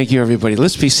Thank you, everybody.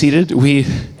 Let's be seated. We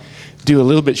do a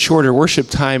little bit shorter worship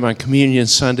time on Communion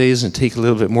Sundays and take a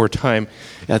little bit more time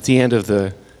at the end of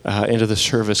the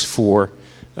service for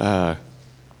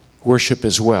worship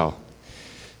as well.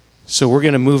 So we're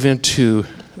going to move into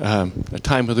a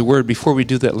time of the Word. Before we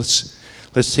do that,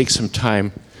 let's take some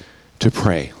time to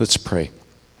pray. Let's pray.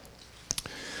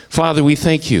 Father, we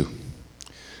thank you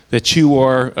that you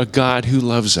are a God who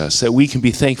loves us, that we can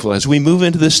be thankful. As we move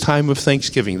into this time of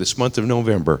Thanksgiving, this month of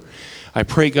November, I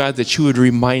pray, God, that you would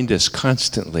remind us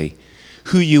constantly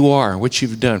who you are, what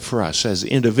you've done for us as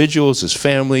individuals, as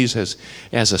families, as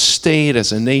a state,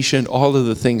 as a nation, all of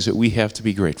the things that we have to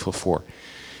be grateful for.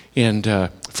 And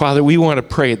Father, we want to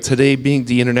pray, today being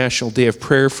the International Day of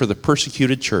Prayer for the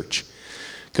Persecuted Church.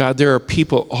 God, there are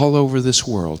people all over this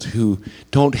world who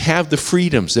don't have the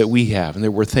freedoms that we have and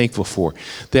that we're thankful for,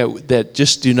 that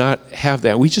just do not have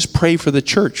that. We just pray for the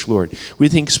church, Lord. We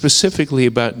think specifically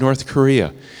about North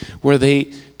Korea, where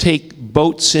they take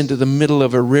boats into the middle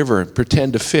of a river and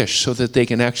pretend to fish so that they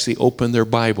can actually open their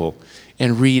Bible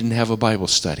and read and have a Bible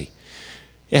study.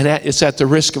 And it's at the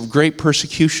risk of great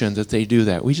persecution that they do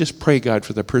that. We just pray, God,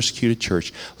 for the persecuted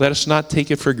church. Let us not take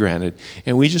it for granted.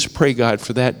 And we just pray, God,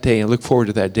 for that day and look forward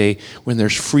to that day when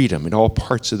there's freedom in all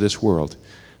parts of this world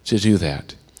to do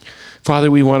that. Father,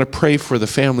 we want to pray for the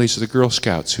families of the Girl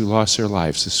Scouts who lost their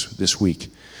lives this week.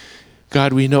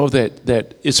 God, we know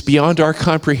that it's beyond our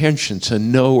comprehension to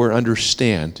know or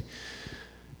understand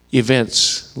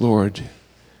events, Lord.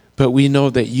 But we know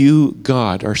that you,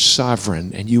 God, are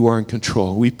sovereign and you are in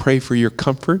control. We pray for your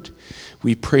comfort.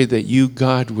 We pray that you,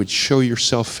 God, would show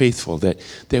yourself faithful, that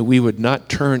we would not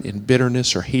turn in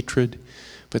bitterness or hatred,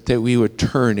 but that we would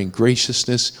turn in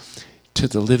graciousness to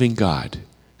the living God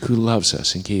who loves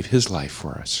us and gave his life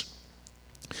for us.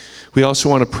 We also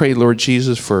want to pray, Lord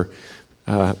Jesus, for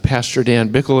Pastor Dan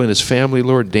Bickle and his family,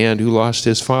 Lord, Dan, who lost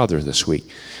his father this week.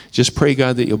 Just pray,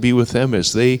 God, that you'll be with them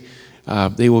as they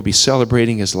will be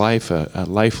celebrating his life, a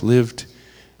life lived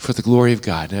for the glory of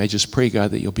God. And I just pray,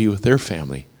 God, that you'll be with their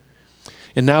family.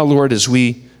 And now, Lord, as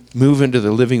we move into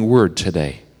the living word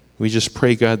today, we just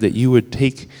pray, God, that you would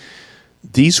take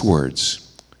these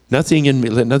words, let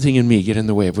nothing in me get in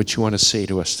the way of what you want to say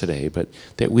to us today, but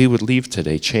that we would leave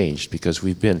today changed because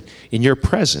we've been in your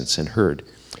presence and heard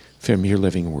from your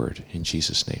living word. In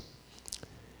Jesus' name,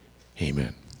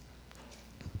 amen.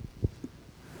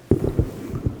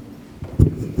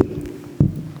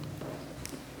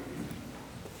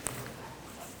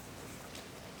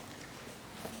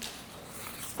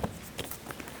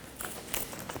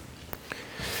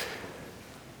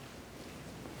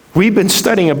 We've been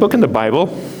studying a book in the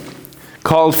Bible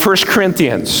called 1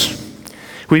 Corinthians.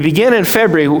 We began in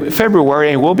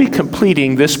February, and we'll be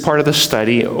completing this part of the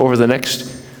study over the next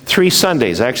 3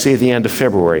 Sundays, actually at the end of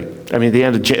the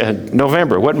end of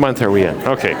November. What month are we in?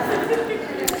 Okay.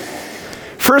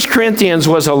 1 Corinthians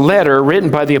was a letter written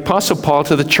by the Apostle Paul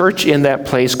to the church in that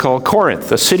place called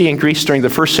Corinth, a city in Greece during the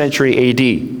 1st century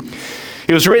A.D.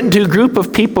 It was written to a group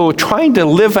of people trying to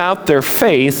live out their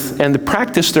faith and to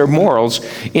practice their morals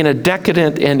in a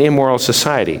decadent and immoral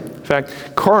society. In fact,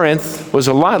 Corinth was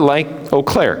a lot like Eau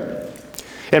Claire.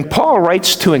 And Paul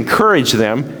writes to encourage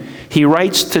them. He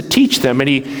writes to teach them, and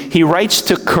he writes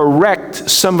to correct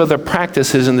some of the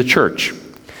practices in the church.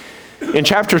 In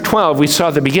chapter 12, we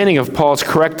saw the beginning of Paul's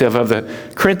corrective of the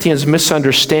Corinthians'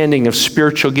 misunderstanding of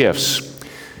spiritual gifts.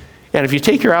 And if you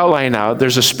take your outline out,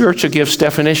 there's a spiritual gifts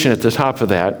definition at the top of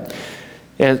that.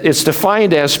 And it's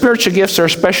defined as spiritual gifts are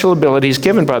special abilities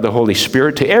given by the Holy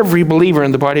Spirit to every believer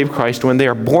in the body of Christ when they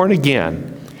are born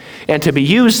again, and to be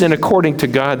used in according to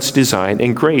God's design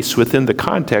and grace within the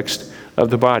context of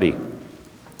the body.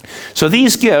 So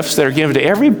these gifts that are given to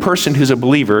every person who's a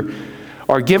believer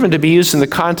are given to be used in the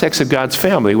context of God's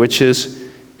family, which is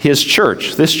his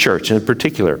church, this church in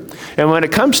particular. And when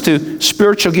it comes to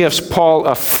spiritual gifts, Paul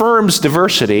affirms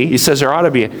diversity. He says there ought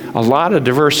to be a lot of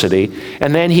diversity.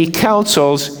 And then he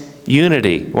counsels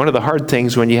unity. One of the hard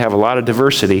things when you have a lot of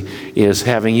diversity is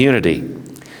having unity.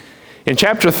 In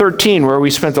chapter 13, where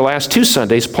we spent the last 2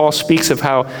 Sundays, Paul speaks of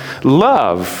how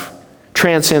love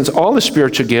transcends all the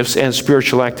spiritual gifts and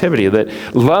spiritual activity, that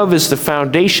love is the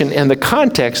foundation and the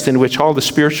context in which all the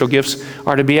spiritual gifts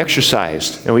are to be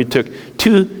exercised. And we took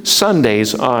 2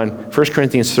 Sundays on 1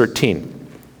 Corinthians 13.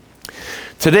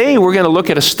 Today we're going to look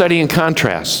at a study in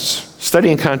contrasts. We're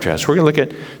going to look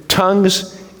at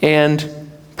tongues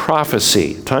and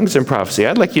prophecy. Tongues and prophecy.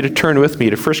 I'd like you to turn with me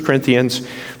to 1 Corinthians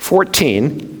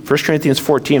 14. 1 Corinthians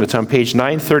 14, it's on page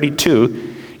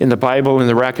 932 in the Bible in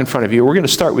the rack in front of you. We're going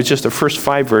to start with just the first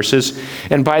 5 verses.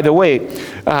 And by the way,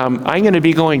 I'm going to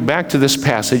be going back to this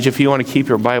passage if you want to keep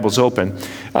your Bibles open.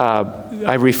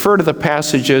 I refer to the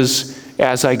passages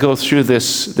as I go through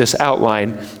this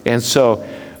outline, and so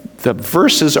the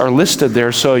verses are listed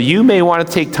there, so you may want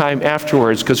to take time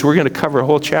afterwards, because we're going to cover a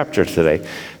whole chapter today,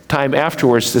 time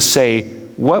afterwards to say,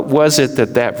 what was it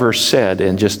that verse said,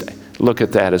 and just look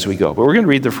at that as we go. But we're going to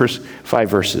read the first 5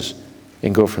 verses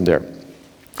and go from there.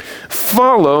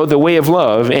 Follow the way of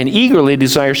love and eagerly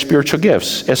desire spiritual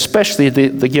gifts, especially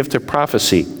the gift of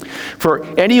prophecy. For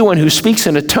anyone who speaks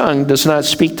in a tongue does not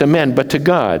speak to men, but to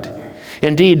God.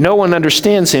 Indeed, no one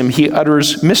understands him. He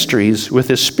utters mysteries with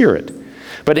his spirit.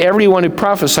 But everyone who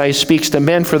prophesies speaks to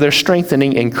men for their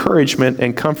strengthening, encouragement,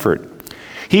 and comfort.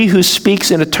 He who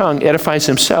speaks in a tongue edifies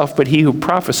himself, but he who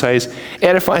prophesies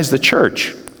edifies the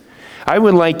church. I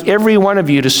would like every one of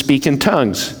you to speak in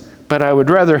tongues, but I would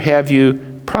rather have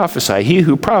you prophesy. He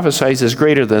who prophesies is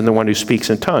greater than the one who speaks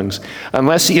in tongues,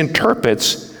 unless he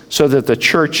interprets, so that the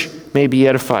church may be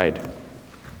edified.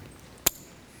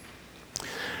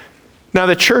 Now,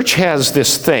 the church has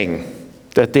this thing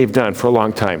that they've done for a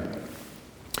long time.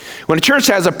 When a church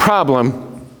has a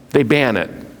problem, they ban it.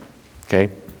 Okay?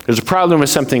 There's a problem with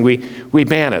something, we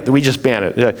ban it. We just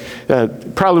ban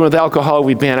it. Problem with alcohol,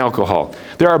 we ban alcohol.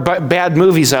 There are bad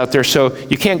movies out there, so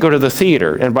you can't go to the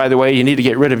theater. And by the way, you need to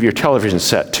get rid of your television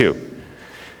set too.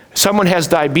 Someone has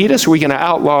diabetes, we're going to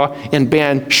outlaw and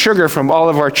ban sugar from all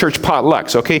of our church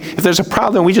potlucks, okay? If there's a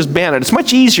problem, we just ban it. It's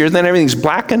much easier than everything's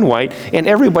black and white, and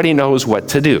everybody knows what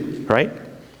to do, right?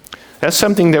 That's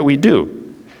something that we do.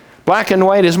 Black and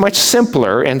white is much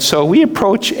simpler, and so we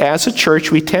approach, as a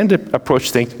church, we tend to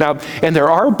approach things. Now, and there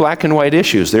are black and white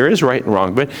issues. There is right and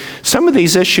wrong, but some of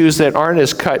these issues that aren't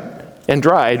as cut and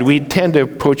dried, we tend to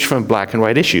approach from black and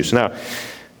white issues. Now,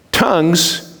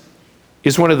 tongues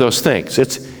is one of those things.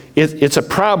 It's a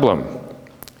problem.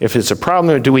 If it's a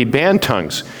problem, do we ban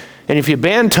tongues? And if you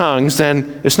ban tongues,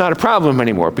 then it's not a problem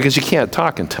anymore, because you can't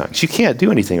talk in tongues. You can't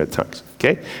do anything with tongues,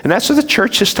 okay? And that's what the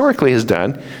church historically has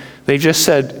done. They've just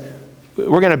said,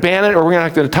 we're going to ban it, or we're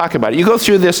not going to talk about it. You go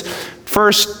through this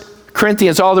 1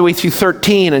 Corinthians all the way through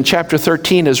 13, and chapter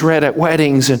 13 is read at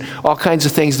weddings and all kinds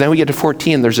of things. Then we get to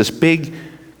 14, there's this big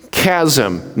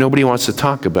chasm nobody wants to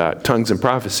talk about, tongues and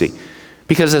prophecy,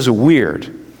 because it's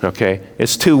weird, okay?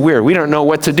 It's too weird. We don't know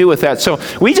what to do with that. So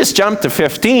we just jump to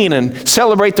 15 and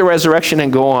celebrate the resurrection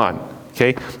and go on,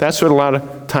 okay? That's what a lot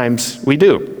of times we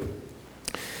do.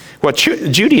 Well,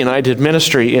 Judy and I did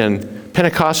ministry in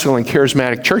Pentecostal and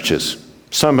charismatic churches.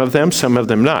 Some of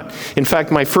them not. In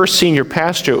fact, my first senior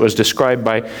pastorate was described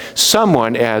by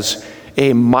someone as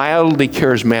a mildly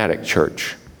charismatic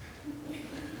church.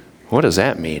 What does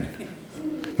that mean?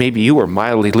 Maybe you were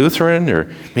mildly Lutheran,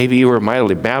 or maybe you were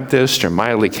mildly Baptist, or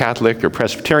mildly Catholic, or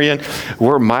Presbyterian.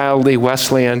 We're mildly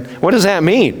Wesleyan. What does that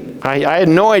mean? I had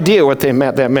no idea what that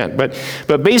meant.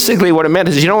 But basically what it meant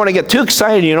is you don't want to get too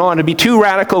excited. You don't want to be too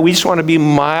radical. We just want to be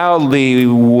mildly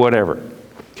whatever.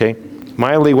 Okay?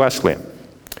 Mildly Wesleyan.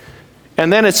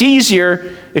 And then it's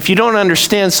easier, if you don't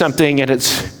understand something and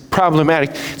it's problematic,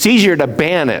 it's easier to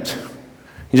ban it.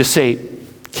 You just say,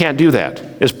 can't do that.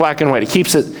 It's black and white. It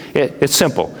keeps it's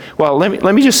simple. Well,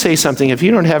 let me just say something. If you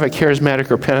don't have a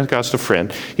charismatic or Pentecostal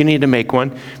friend, you need to make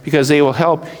one, because they will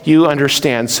help you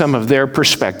understand some of their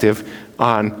perspective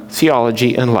on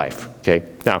theology and life. Okay?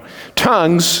 Now,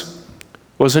 tongues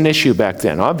was an issue back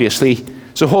then. Obviously,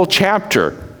 it's a whole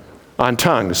chapter on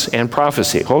tongues and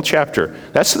prophecy. Whole chapter.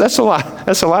 That's a lot.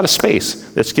 That's a lot of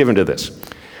space that's given to this.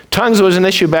 Tongues was an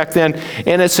issue back then,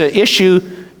 and it's an issue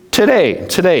today.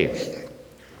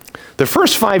 The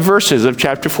first 5 verses of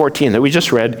chapter 14 that we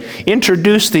just read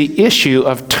introduce the issue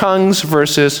of tongues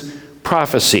versus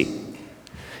prophecy.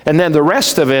 And then the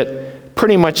rest of it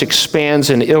pretty much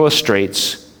expands and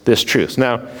illustrates this truth.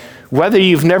 Now, whether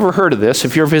you've never heard of this,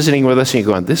 if you're visiting with us and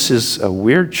you're going, this is a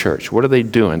weird church, what are they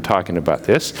doing talking about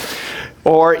this?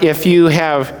 Or if you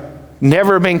have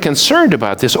never been concerned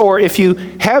about this, or if you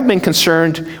have been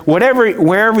concerned,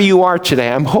 wherever you are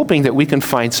today, I'm hoping that we can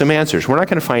find some answers. We're not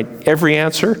going to find every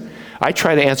answer. I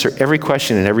try to answer every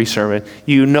question in every sermon.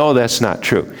 You know that's not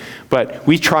true. But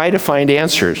we try to find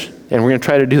answers, and we're going to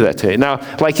try to do that today. Now,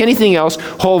 like anything else,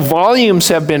 whole volumes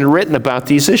have been written about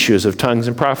these issues of tongues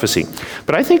and prophecy.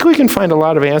 But I think we can find a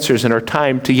lot of answers in our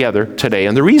time together today.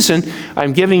 And the reason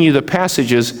I'm giving you the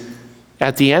passages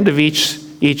at the end of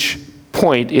each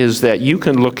point is that you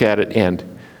can look at it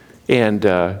and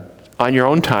on your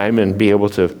own time and be able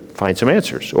to find some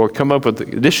answers or come up with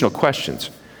additional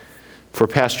questions for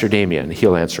Pastor Damien.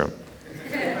 He'll answer them.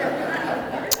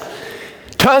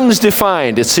 Tongues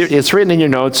defined. It's written in your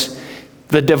notes.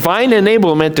 The divine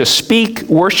enablement to speak,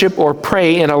 worship, or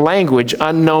pray in a language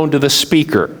unknown to the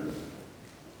speaker.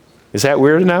 Is that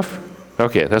weird enough?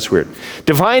 Okay, that's weird.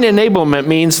 Divine enablement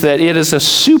means that it is a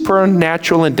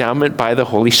supernatural endowment by the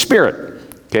Holy Spirit.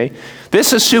 Okay?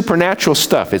 This is supernatural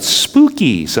stuff. It's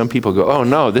spooky. Some people go, oh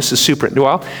no, this is super.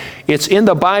 Well, it's in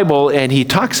the Bible and he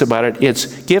talks about it.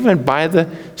 It's given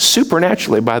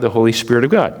supernaturally by the Holy Spirit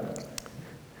of God.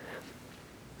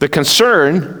 The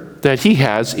concern that he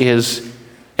has is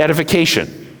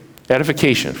edification.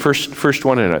 Edification, first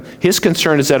one in it. His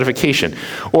concern is edification.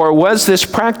 Or was this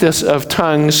practice of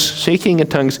tongues, speaking in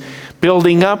tongues,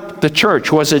 building up the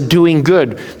church? Was it doing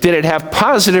good? Did it have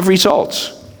positive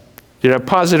results? Did it have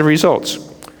positive results?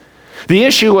 The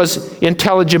issue was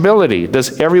intelligibility.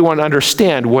 Does everyone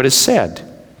understand what is said?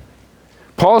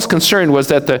 Paul's concern was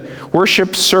that the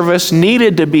worship service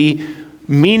needed to be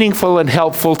meaningful and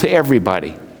helpful to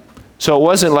everybody. So it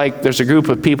wasn't like there's a group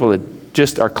of people that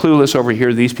just are clueless over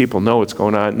here. These people know what's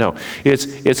going on. No,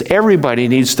 it's everybody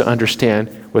needs to understand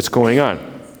what's going on.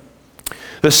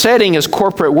 The setting is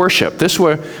corporate worship. This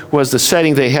was the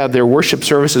setting they had their worship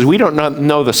services. We don't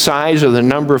know the size or the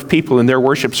number of people in their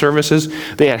worship services.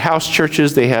 They had house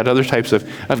churches. They had other types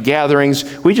of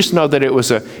gatherings. We just know that it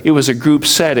was a group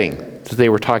setting that they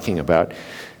were talking about.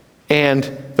 And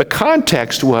the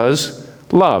context was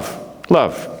love.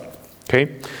 Love.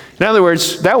 Okay? In other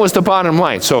words, that was the bottom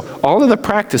line. So all of the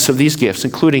practice of these gifts,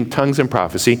 including tongues and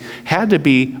prophecy, had to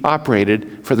be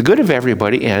operated for the good of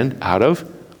everybody and out of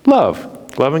love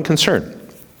and concern.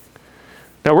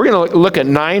 Now we're going to look at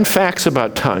 9 facts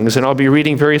about tongues, and I'll be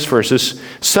reading various verses,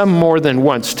 some more than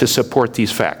once, to support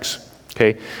these facts.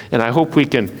 Okay? And I hope we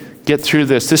can get through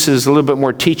this. This is a little bit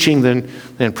more teaching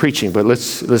than preaching, but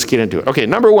let's get into it. Okay,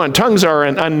 number 1, tongues are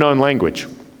an unknown language.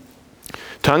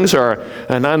 Tongues are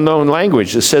an unknown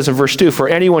language. It says in verse 2, for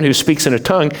anyone who speaks in a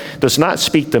tongue does not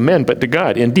speak to men, but to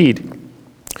God. Indeed,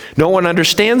 no one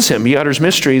understands him. He utters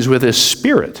mysteries with his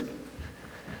spirit.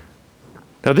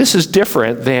 Now, this is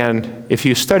different than if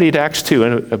you studied Acts 2,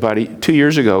 and about 2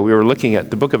 years ago, we were looking at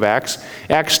the book of Acts.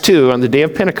 Acts 2, on the day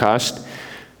of Pentecost,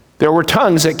 there were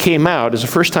tongues that came out. It's the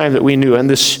first time that we knew, and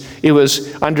it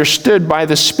was understood by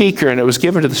the speaker, and it was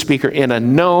given to the speaker in a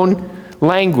known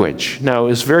language. Now, it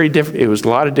was very different. It was a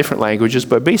lot of different languages,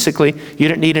 but basically, you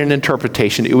didn't need an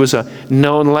interpretation. It was a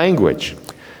known language.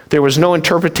 There was no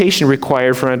interpretation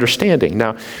required for understanding.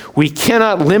 Now, we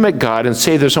cannot limit God and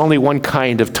say there's only one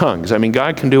kind of tongues. I mean,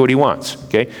 God can do what he wants.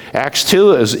 Okay? Acts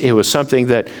 2, it was something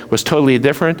that was totally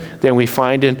different than we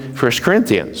find in 1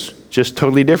 Corinthians. Just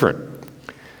totally different.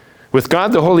 With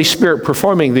God, the Holy Spirit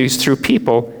performing these through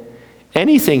people,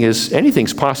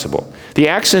 anything's possible. The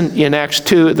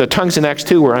tongues in Acts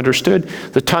 2 were understood.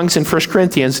 The tongues in 1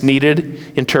 Corinthians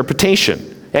needed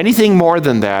interpretation. Anything more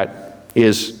than that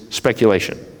is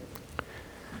speculation.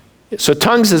 So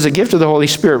tongues is a gift of the Holy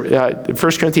Spirit.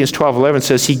 1 Corinthians 12:11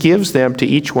 says he gives them to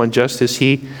each one just as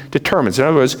he determines. In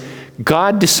other words,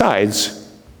 God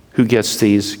decides who gets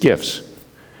these gifts.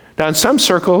 Now, in some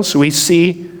circles, we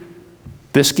see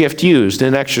this gift used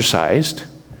and exercised.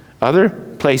 Other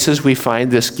places, we find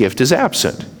this gift is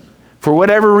absent. For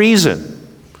whatever reason.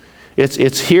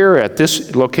 It's here at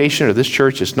this location or this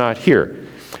church, it's not here.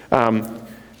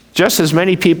 Just as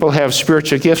many people have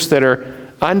spiritual gifts that are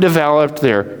undeveloped,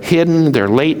 they're hidden, they're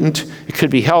latent. It could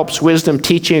be helps, wisdom,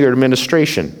 teaching, or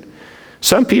administration.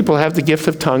 Some people have the gift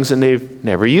of tongues and they've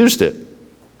never used it.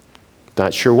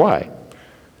 Not sure why.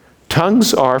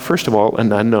 Tongues are, first of all,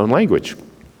 an unknown language.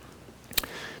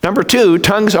 Number 2,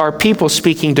 tongues are people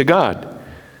speaking to God.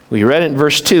 We read it in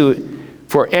verse 2,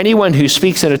 for anyone who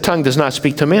speaks in a tongue does not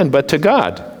speak to men, but to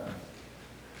God.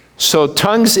 So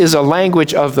tongues is a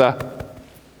language of the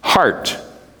heart.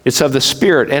 It's of the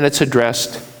Spirit, and it's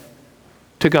addressed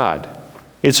to God.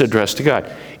 It's addressed to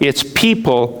God. It's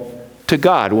people to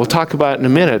God. We'll talk about in a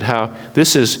minute how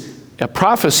this is a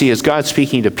prophecy is God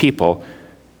speaking to people.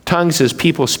 Tongues is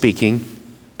people speaking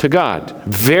to God.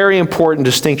 Very important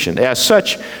distinction. As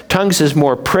such, tongues is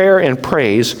more prayer and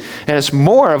praise, and it's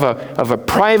more of a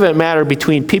private matter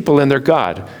between people and their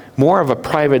God. More of a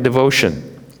private devotion.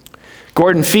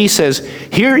 Gordon Fee says,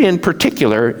 here in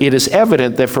particular, it is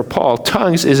evident that for Paul,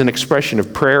 tongues is an expression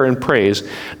of prayer and praise,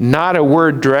 not a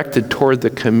word directed toward the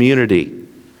community.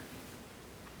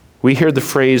 We hear the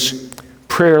phrase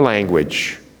prayer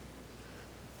language.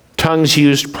 Tongues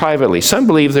used privately. Some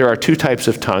believe there are 2 types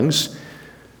of tongues,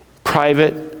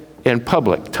 private and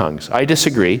public tongues. I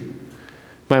disagree.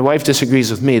 My wife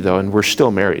disagrees with me, though, and we're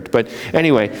still married. But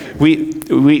anyway,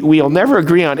 we'll never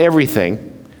agree on everything.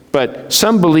 But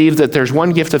some believe that there's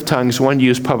one gift of tongues, one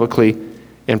used publicly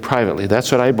and privately. That's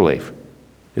what I believe.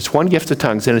 It's one gift of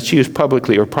tongues, and it's used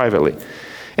publicly or privately.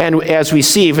 And as we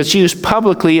see, if it's used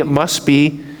publicly, it must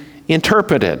be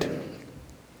interpreted.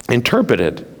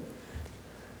 Interpreted.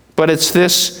 But it's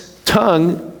this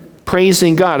tongue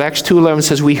praising God. Acts 2:11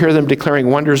 says we hear them declaring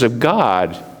wonders of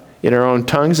God in our own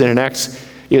tongues. And in Acts,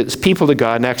 it's people to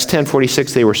God. In Acts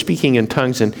 10:46, they were speaking in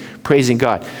tongues and praising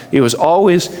God. It was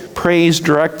always praise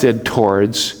directed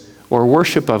towards or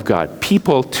worship of God.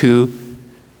 People to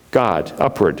God,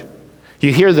 upward.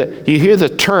 You hear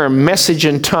the term message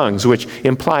in tongues, which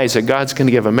implies that God's going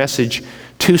to give a message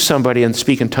to somebody and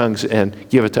speak in tongues and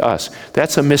give it to us.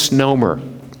 That's a misnomer.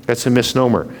 That's a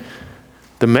misnomer.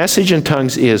 The message in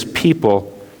tongues is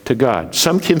people to God.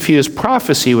 Some confuse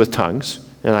prophecy with tongues,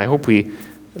 and I hope we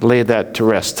lay that to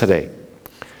rest today.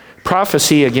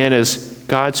 Prophecy, again, is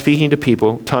God speaking to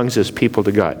people. Tongues is people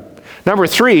to God. Number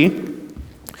 3,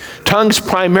 tongues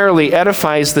primarily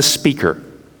edifies the speaker.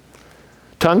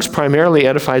 Tongues primarily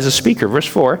edifies the speaker. Verse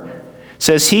 4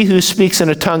 says, he who speaks in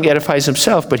a tongue edifies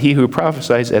himself, but he who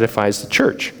prophesies edifies the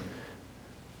church.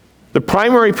 The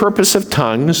primary purpose of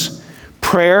tongues,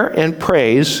 prayer and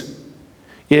praise,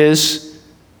 is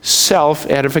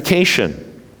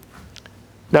self-edification.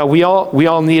 Now, we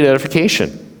all need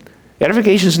edification.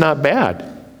 Edification is not bad.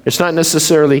 It's not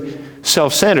necessarily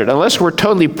self-centered. Unless we're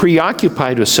totally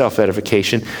preoccupied with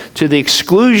self-edification to the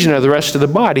exclusion of the rest of the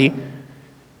body,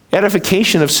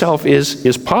 edification of self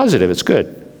is positive. It's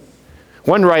good.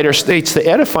 One writer states the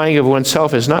edifying of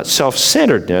oneself is not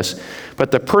self-centeredness,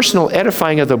 but the personal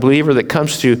edifying of the believer that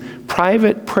comes through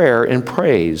private prayer and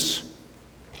praise.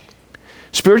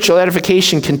 Spiritual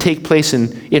edification can take place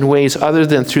in ways other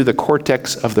than through the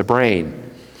cortex of the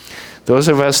brain. Those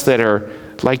of us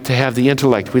that like to have the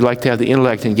intellect, we like to have the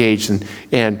intellect engaged,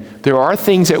 and there are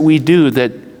things that we do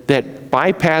that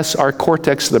bypass our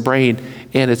cortex of the brain,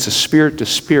 and it's a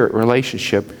spirit-to-spirit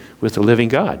relationship with the living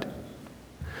God.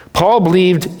 Paul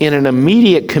believed in an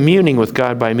immediate communing with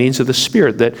God by means of the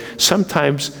Spirit that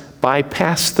sometimes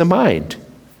bypassed the mind.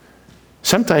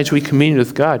 Sometimes we commune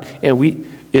with God, and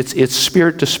it's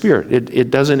spirit to spirit.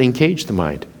 It doesn't engage the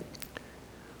mind.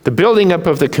 The building up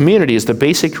of the community is the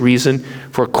basic reason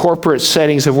for corporate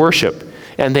settings of worship.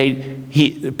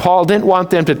 And Paul didn't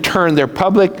want them to turn their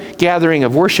public gathering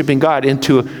of worshiping God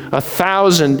into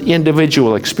 1,000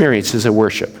 individual experiences of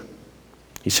worship.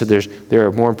 He said there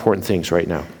are more important things right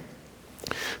now.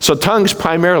 So tongues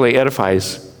primarily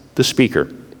edifies the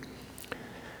speaker.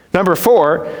 Number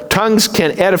 4, tongues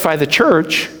can edify the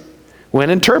church when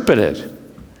interpreted.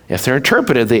 If they're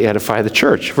interpreted, they edify the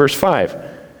church. Verse 5,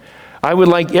 I would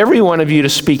like every one of you to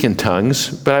speak in tongues,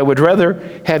 but I would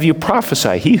rather have you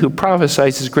prophesy. He who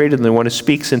prophesies is greater than the one who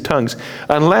speaks in tongues,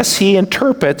 unless he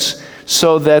interprets,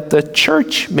 so that the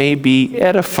church may be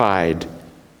edified.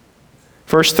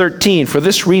 Verse 13, for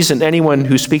this reason, anyone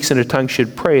who speaks in a tongue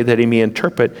should pray that he may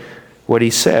interpret what he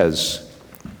says.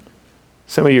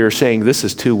 Some of you are saying, this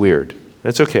is too weird.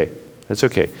 That's okay. That's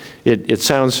okay. It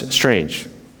sounds strange.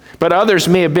 But others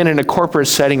may have been in a corporate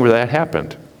setting where that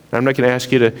happened. I'm not going to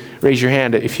ask you to raise your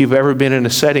hand if you've ever been in a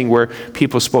setting where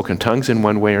people spoke in tongues in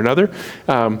one way or another.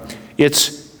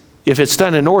 If it's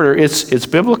done in order, it's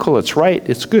biblical, it's right,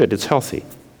 it's good, it's healthy.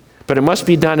 But it must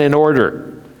be done in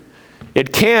order.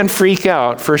 It can freak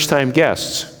out first-time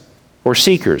guests or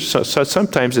seekers. So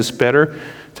sometimes it's better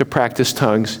to practice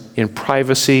tongues in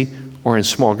privacy or in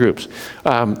small groups.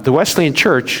 The Wesleyan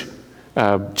Church,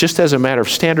 just as a matter of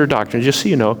standard doctrine, just so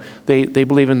you know, they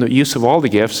believe in the use of all the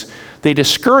gifts. They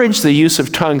discourage the use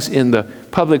of tongues in the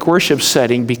public worship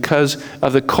setting because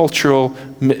of the cultural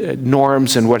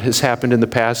norms and what has happened in the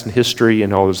past and history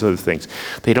and all those other things.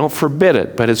 They don't forbid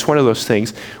it, but it's one of those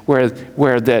things where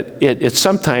it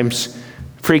sometimes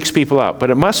freaks people out. But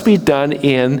it must be done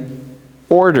in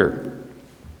order.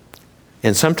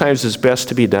 And sometimes it's best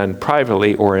to be done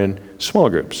privately or in small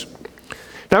groups.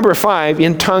 Number 5,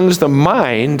 in tongues, the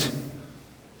mind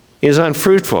is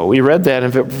unfruitful. We read that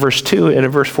in verse 2 and in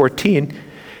verse 14.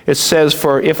 It says,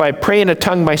 for if I pray in a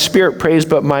tongue, my spirit prays,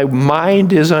 but my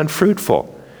mind is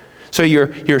unfruitful. So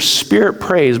your spirit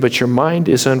prays, but your mind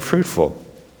is unfruitful.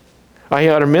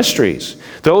 Iota mysteries.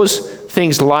 Those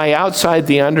things lie outside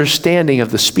the understanding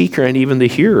of the speaker and even the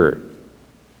hearer.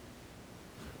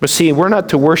 But see, we're not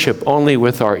to worship only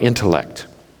with our intellect.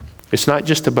 It's not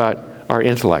just about our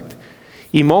intellect.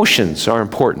 Emotions are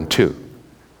important too.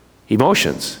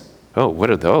 Emotions. Oh, what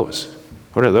are those?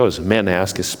 What are those? Men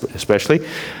ask especially.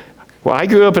 Well, I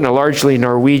grew up in a largely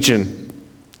Norwegian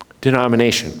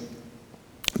denomination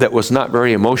that was not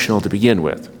very emotional to begin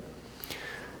with.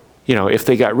 You know, if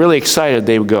they got really excited,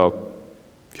 they would go,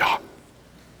 yeah,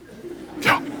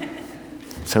 yeah.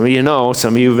 Some of you know,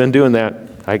 some of you have been doing that.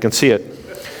 I can see it.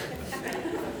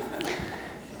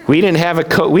 We didn't have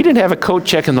a coat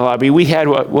check in the lobby. We had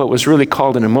what was really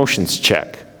called an emotions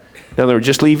check. In other words,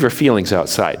 just leave your feelings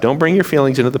outside. Don't bring your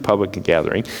feelings into the public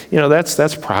gathering.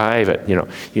 That's private.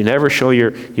 You never show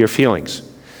your feelings.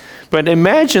 But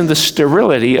imagine the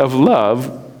sterility of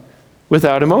love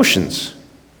without emotions.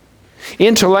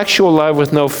 Intellectual love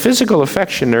with no physical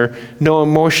affection or no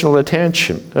emotional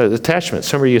attachment.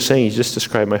 Some of you are saying, you just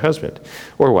described my husband.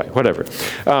 Or what? Whatever.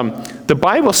 The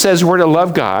Bible says we're to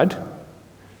love God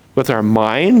with our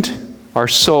mind, our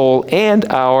soul, and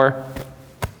our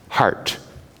heart.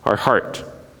 Our heart.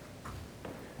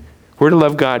 We're to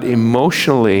love God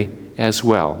emotionally as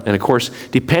well. And of course,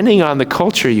 depending on the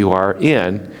culture you are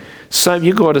in,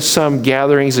 you go to some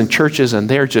gatherings and churches and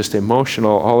they're just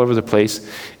emotional all over the place,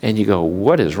 and you go,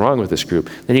 what is wrong with this group?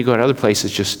 Then you go to other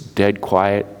places just dead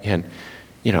quiet and,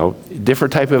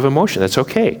 different type of emotion. That's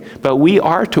okay. But we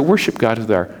are to worship God with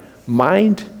our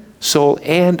mind, soul,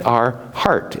 and our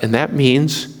heart. And that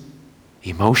means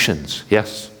emotions.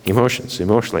 Yes, emotions,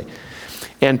 emotionally.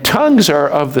 And tongues are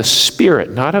of the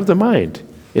Spirit, not of the mind.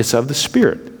 It's of the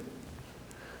Spirit.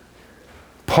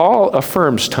 Paul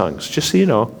affirms tongues, just so you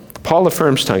know. Paul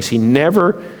affirms tongues. He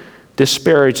never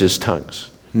disparages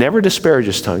tongues. Never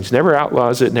disparages tongues. Never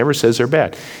outlaws it. Never says they're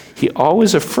bad. He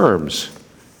always affirms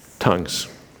tongues.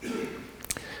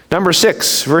 Number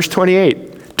 6, verse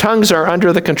 28. Tongues are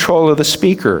under the control of the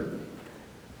speaker.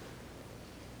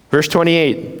 Verse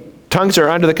 28. Tongues are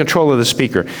under the control of the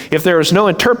speaker. If there is no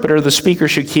interpreter, the speaker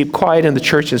should keep quiet in the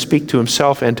church and speak to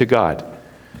himself and to God.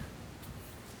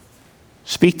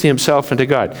 Speak to himself and to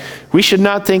God. We should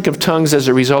not think of tongues as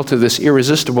a result of this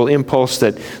irresistible impulse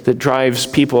that drives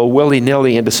people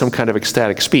willy-nilly into some kind of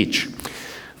ecstatic speech.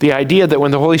 The idea that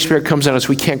when the Holy Spirit comes on us,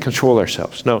 we can't control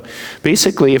ourselves. No.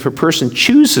 Basically, if a person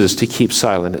chooses to keep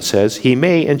silent, it says, he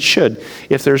may and should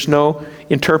if there's no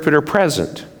interpreter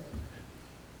present.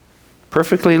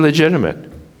 Perfectly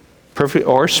legitimate.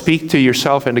 Or speak to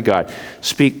yourself and to God.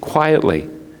 Speak quietly.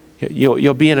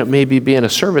 You'll maybe be in a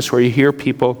service where you hear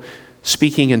people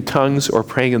speaking in tongues or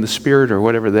praying in the Spirit or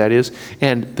whatever that is,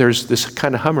 and there's this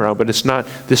kind of hum around, but it's not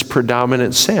this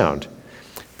predominant sound.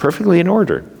 Perfectly in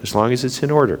order, as long as it's in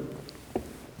order.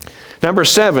 Number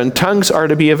 7, tongues are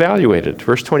to be evaluated.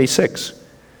 Verse 26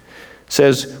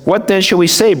 says, what then shall we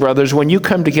say, brothers? When you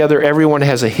come together, everyone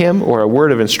has a hymn or a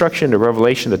word of instruction, a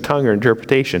revelation, a tongue, or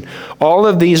interpretation. All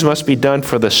of these must be done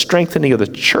for the strengthening of the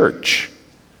church.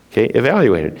 Okay,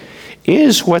 evaluated.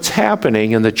 Is what's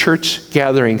happening in the church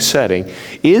gathering setting,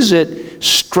 is it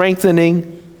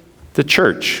strengthening the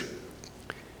church?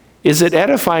 Is it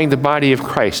edifying the body of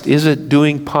Christ? Is it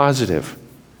doing positive?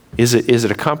 Is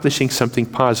it accomplishing something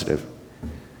positive?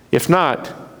 If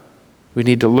not, we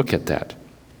need to look at that.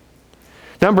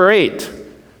 Number 8,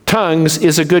 tongues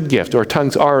is a good gift, or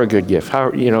tongues are a good gift.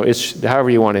 It's however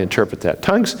you want to interpret that.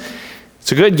 Tongues,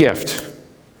 it's a good gift.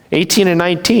 18 and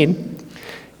 19,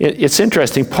 it's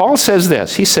interesting. Paul says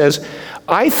this. He says,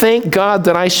 I thank God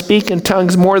that I speak in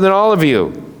tongues more than all of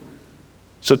you.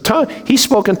 So he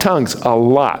spoke in tongues a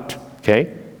lot,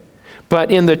 okay?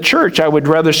 But in the church, I would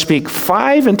rather speak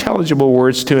 5 intelligible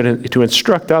words to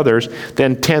instruct others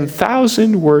than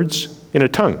 10,000 words in a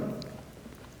tongue.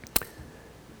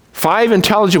 5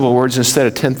 intelligible words instead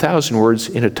of 10,000 words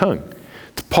in a tongue.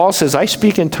 Paul says, I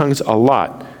speak in tongues a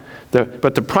lot.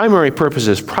 But the primary purpose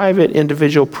is private,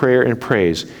 individual prayer and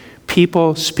praise.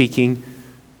 People speaking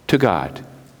to God.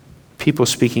 People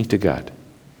speaking to God.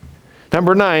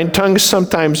 Number 9, tongues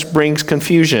sometimes brings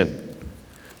confusion.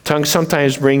 Tongues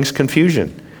sometimes brings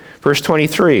confusion. Verse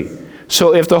 23.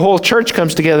 So if the whole church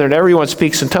comes together and everyone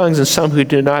speaks in tongues and some who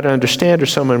do not understand or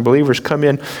some unbelievers come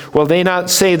in, will they not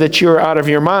say that you're out of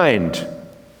your mind?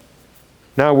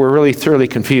 Now we're really thoroughly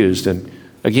confused. And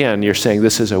again, you're saying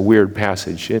this is a weird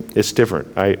passage. It's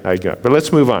different. But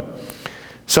let's move on.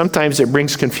 Sometimes it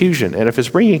brings confusion. And if it's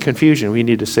bringing confusion, we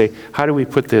need to say, how do we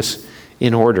put this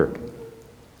in order?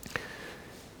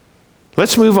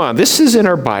 Let's move on. This is in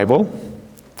our Bible.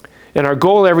 And our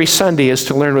goal every Sunday is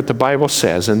to learn what the Bible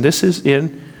says. And this is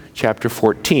in chapter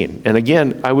 14. And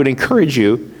again, I would encourage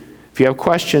you, if you have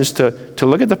questions, to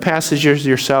look at the passages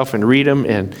yourself and read them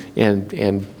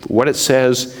and what it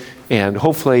says. And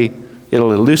hopefully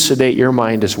it'll elucidate your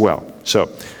mind as well.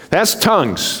 So that's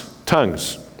tongues.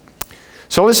 Tongues.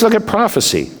 So let's look at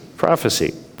prophecy.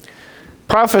 Prophecy.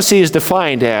 Prophecy is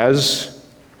defined as,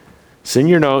 it's in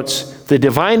your notes, the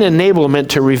divine enablement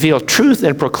to reveal truth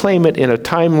and proclaim it in a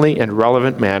timely and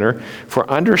relevant manner for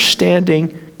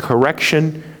understanding,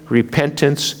 correction,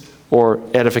 repentance, or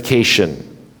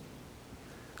edification.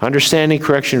 Understanding,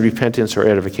 correction, repentance, or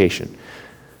edification.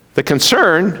 The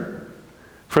concern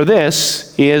for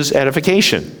this is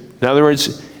edification. In other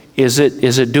words, is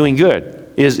it doing good?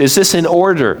 Is this in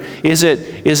order? Does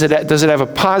it have a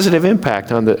positive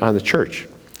impact on the church?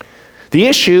 The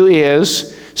issue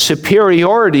is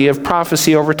superiority of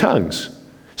prophecy over tongues.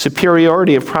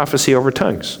 Superiority of prophecy over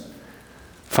tongues.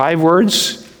 5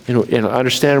 words in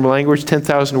understandable language,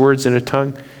 10,000 words in a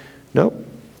tongue. Nope,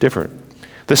 different.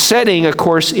 The setting, of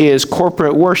course, is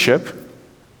corporate worship,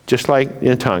 just like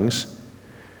in tongues.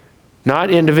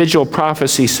 Not individual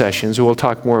prophecy sessions. We'll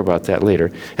talk more about that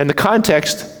later. And the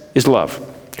context is love.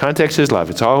 Context is love.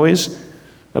 It's always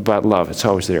about love. It's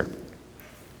always there.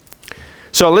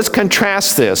 So let's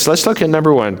contrast this. Let's look at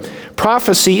number 1.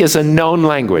 Prophecy is a known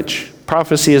language.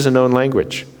 Prophecy is a known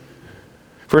language.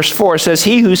 Verse 4 says,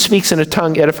 he who speaks in a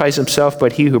tongue edifies himself,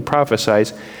 but he who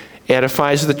prophesies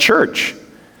edifies the church.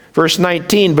 Verse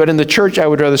 19, but in the church I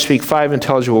would rather speak 5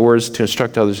 intelligible words to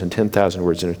instruct others than 10,000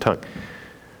 words in a tongue.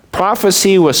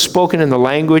 Prophecy was spoken in the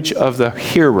language of the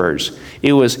hearers.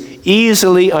 It was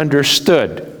easily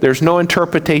understood. There's no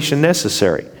interpretation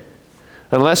necessary,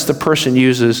 unless the person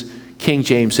uses King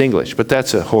James English, but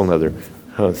that's a whole other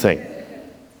thing.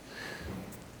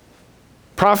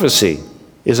 Prophecy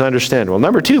is understandable.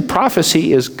 Number 2,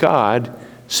 prophecy is God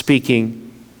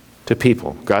speaking to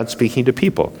people. God speaking to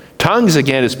people. Tongues,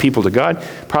 again, is people to God.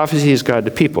 Prophecy is God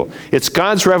to people. It's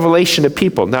God's revelation to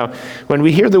people. Now, when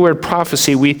we hear the word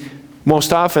prophecy, we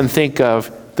most often think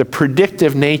of the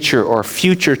predictive nature or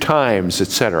future times,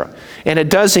 etc. And it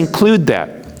does include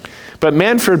that. But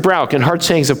Manfred Brauch, in Heart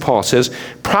Sayings of Paul, says,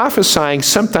 prophesying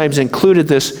sometimes included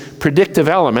this predictive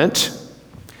element,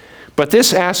 but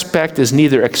this aspect is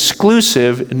neither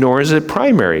exclusive nor is it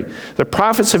primary. The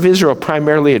prophets of Israel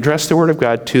primarily addressed the word of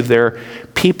God to their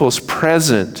people's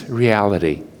present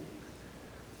reality.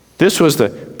 This was the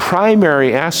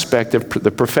primary aspect of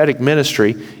the prophetic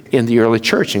ministry in the early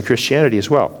church, in Christianity as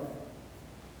well.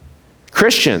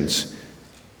 Christians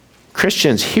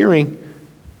hearing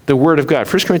the word of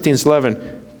God. 1 Corinthians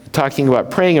 11, talking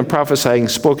about praying and prophesying,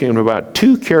 spoken about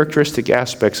 2 characteristic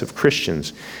aspects of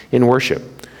Christians in worship.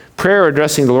 Prayer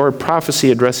addressing the Lord,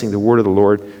 prophecy addressing the word of the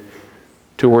Lord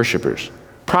to worshipers.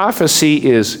 Prophecy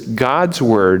is God's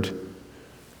word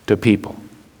to people.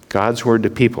 God's word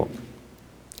to people.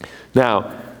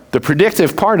 Now, the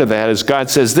predictive part of that is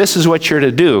God says, this is what you're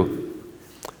to do.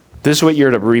 This is what you're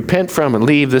to repent from and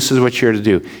leave. This is what you're to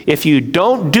do. If you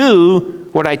don't do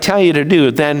what I tell you to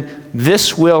do, then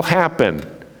this will happen.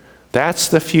 That's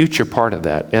the future part of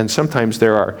that. And sometimes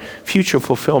there are future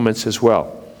fulfillments as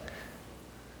well.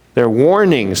 There are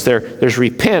warnings. There's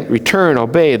repent, return,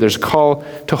 obey. There's a call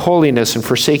to holiness and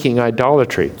forsaking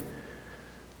idolatry.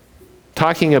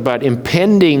 Talking about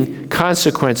impending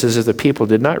consequences if the people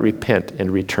did not repent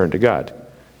and return to God.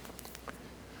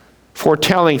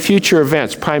 Foretelling future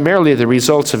events, primarily the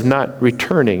results of not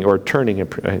returning or turning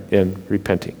and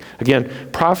repenting. Again,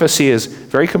 prophecy is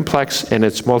very complex and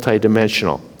it's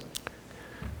multidimensional.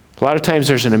 A lot of times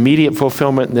there's an immediate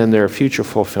fulfillment and then there are future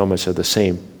fulfillments of the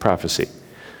same prophecy.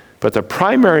 But the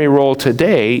primary role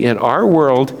today in our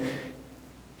world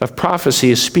of prophecy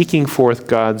is speaking forth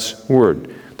God's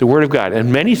word, the word of God.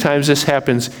 And many times this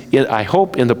happens, I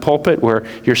hope, in the pulpit where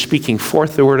you're speaking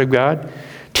forth the word of God,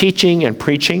 teaching and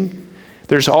preaching.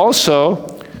 There's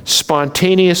also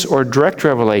spontaneous or direct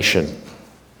revelation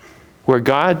where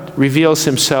God reveals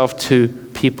himself to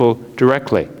people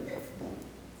directly.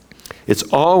 It's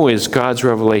always God's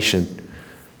revelation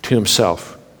to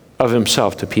himself, of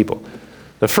himself to people.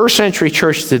 The first century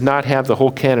church did not have the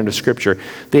whole canon of Scripture.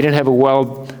 They didn't have a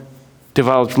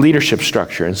well-developed leadership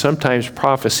structure. And sometimes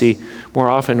prophecy more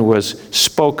often was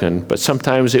spoken, but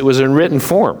sometimes it was in written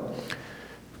form.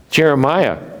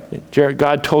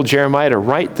 God told Jeremiah to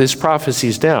write these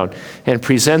prophecies down and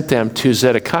present them to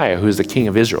Zedekiah, who is the king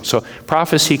of Israel. So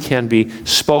prophecy can be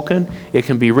spoken, it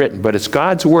can be written, but it's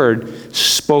God's word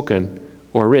spoken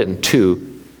or written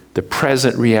to the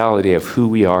present reality of who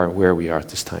we are and where we are at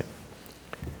this time.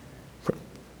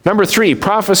 Number 3,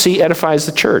 prophecy edifies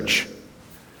the church.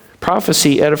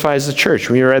 Prophecy edifies the church.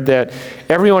 We read that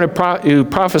everyone who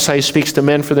prophesies speaks to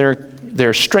men for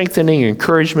their strengthening,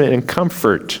 encouragement, and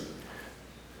comfort.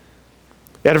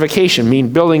 Edification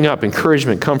means building up,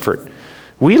 encouragement, comfort.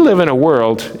 We live in a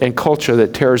world and culture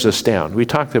that tears us down. We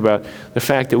talked about the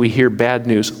fact that we hear bad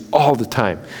news all the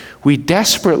time. We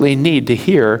desperately need to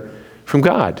hear from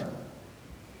God.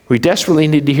 We desperately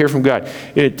need to hear from God.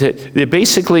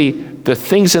 Basically, the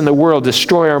things in the world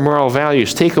destroy our moral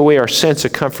values, take away our sense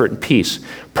of comfort and peace.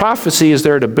 Prophecy is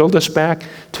there to build us back,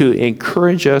 to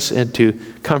encourage us, and to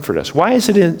comfort us. Why is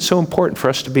it so important for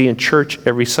us to be in church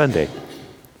every Sunday?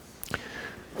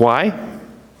 Why?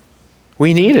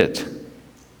 We need it.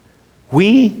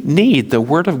 We need the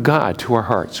Word of God to our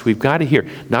hearts. We've got to hear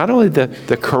not only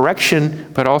the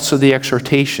correction, but also the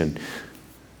exhortation,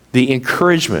 the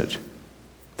encouragement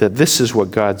that this is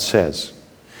what God says.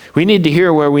 We need to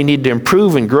hear where we need to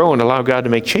improve and grow and allow God to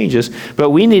make changes, but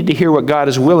we need to hear what God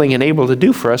is willing and able to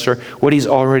do for us or what He's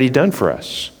already done for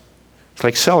us. It's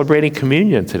like celebrating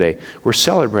communion today. We're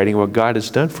celebrating what God has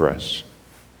done for us.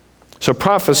 So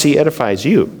prophecy edifies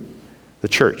you, the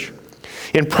church.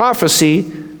 In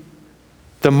prophecy,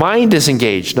 the mind is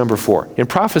engaged, number 4. In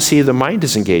prophecy, the mind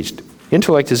is engaged.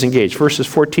 Intellect is engaged. Verses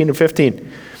 14 and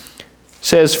 15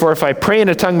 says, "For if I pray in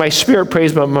a tongue, my spirit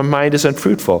prays, but my mind is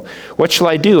unfruitful. What shall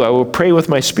I do? I will pray with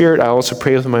my spirit. I will also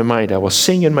pray with my mind. I will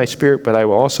sing in my spirit, but I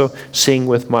will also sing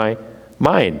with my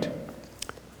mind."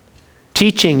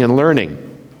 Teaching and learning.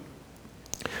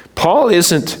 Paul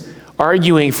isn't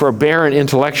arguing for barren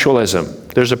intellectualism.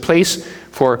 There's a place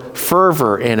for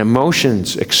fervor and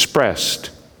emotions expressed.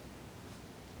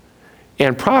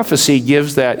 And prophecy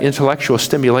gives that intellectual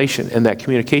stimulation and that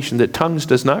communication that tongues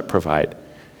does not provide,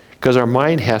 because our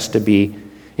mind has to be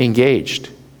engaged.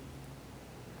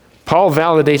 Paul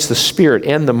validates the spirit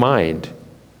and the mind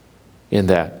in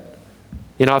that.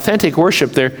 In authentic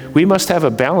worship, we must have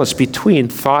a balance between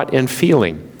thought and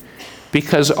feeling,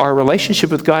 because our relationship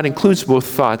with God includes both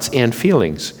thoughts and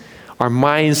feelings, our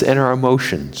minds and our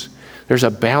emotions. There's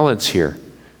a balance here.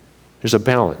 There's a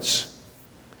balance.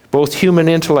 Both human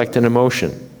intellect and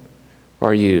emotion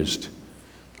are used.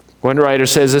 One writer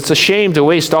says, "It's a shame to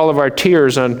waste all of our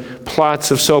tears on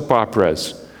plots of soap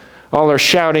operas, all our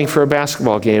shouting for a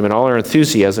basketball game, and all our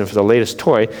enthusiasm for the latest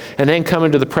toy, and then come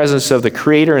into the presence of the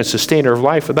Creator and Sustainer of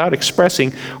life without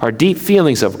expressing our deep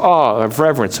feelings of awe, of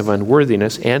reverence, of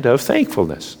unworthiness, and of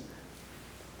thankfulness."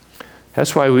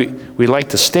 That's why we like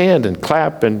to stand and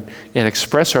clap and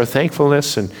express our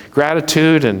thankfulness and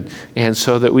gratitude, and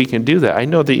so that we can do that. I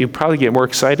know that you probably get more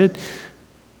excited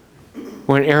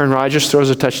when Aaron Rodgers throws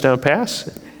a touchdown pass.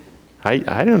 I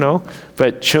don't know,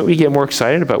 but shouldn't we get more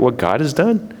excited about what God has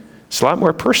done? It's a lot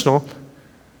more personal,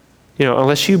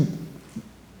 unless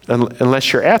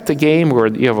you're at the game or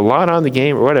you have a lot on the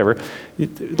game or whatever.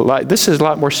 This is a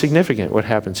lot more significant, what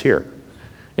happens here.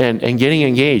 And getting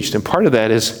engaged. And part of that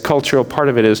is cultural. Part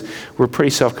of it is we're pretty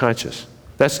self-conscious.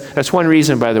 That's one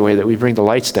reason, by the way, that we bring the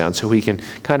lights down, so we can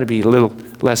kind of be a little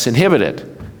less inhibited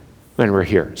when we're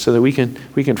here, so that we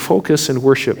can focus and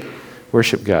worship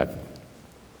God.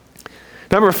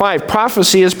 Number 5,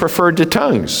 prophecy is preferred to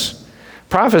tongues.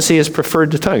 Prophecy is preferred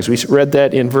to tongues. We read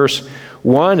that in verse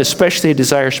 1, especially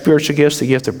desire spiritual gifts, the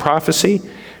gift of prophecy.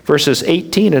 Verses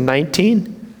 18 and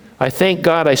 19. "I thank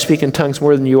God I speak in tongues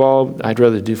more than you all. I'd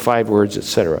rather do 5 words,"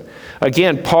 etc.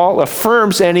 Again, Paul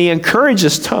affirms and he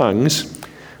encourages tongues,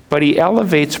 but he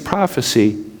elevates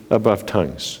prophecy above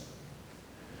tongues.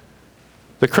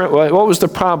 What was the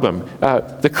problem?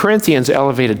 The Corinthians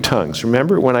elevated tongues.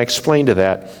 Remember when I explained to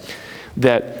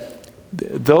that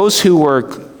those who were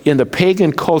in the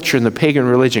pagan culture, in the pagan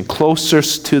religion,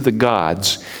 closest to the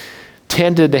gods,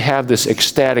 tended to have this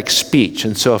ecstatic speech.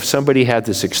 And so if somebody had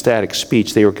this ecstatic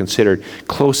speech, they were considered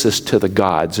closest to the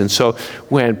gods. And so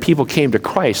when people came to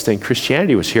Christ, then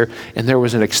Christianity was here, and there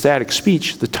was an ecstatic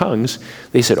speech, the tongues,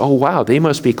 they said, "Oh wow, they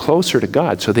must be closer to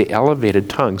God." So they elevated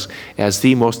tongues as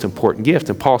the most important gift.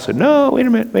 And Paul said, "No, wait a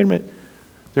minute.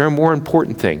 There are more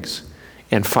important things.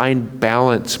 And find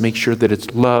balance, make sure that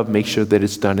it's love, make sure that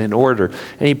it's done in order."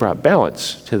 And he brought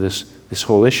balance to this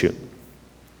whole issue.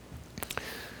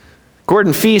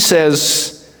 Gordon Fee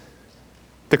says,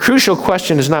 "The crucial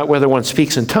question is not whether one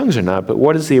speaks in tongues or not, but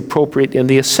what is the appropriate in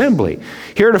the assembly.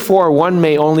 Heretofore, one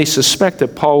may only suspect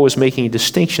that Paul was making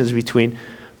distinctions between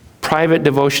private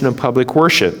devotion and public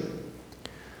worship.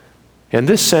 And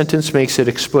this sentence makes it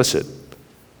explicit.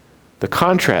 The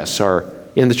contrasts are,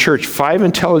 in the church, 5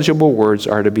 intelligible words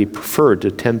are to be preferred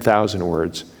to 10,000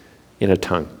 words in a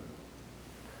tongue.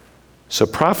 So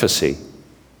prophecy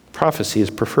is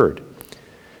preferred.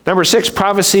 Number 6,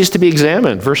 prophecy is to be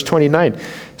examined. Verse 29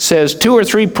 says, 2 or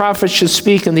 3 prophets should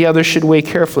speak, and the others should weigh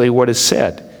carefully what is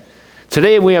said.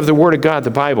 Today we have the Word of God,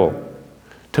 the Bible,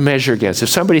 to measure against. If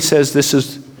somebody says this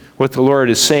is what the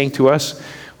Lord is saying to us,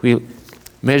 we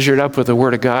measure it up with the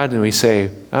Word of God, and we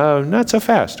say, not so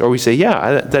fast. Or we say,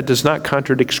 yeah, that does not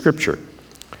contradict Scripture.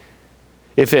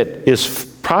 If it is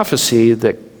prophecy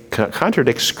that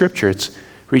contradicts Scripture, it's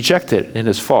rejected and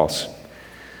is false.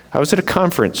 I was at a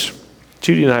conference.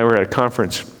 Judy and I were at a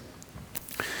conference,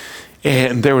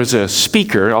 and there was a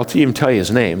speaker. I'll even tell you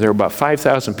his name. There were about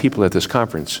 5,000 people at this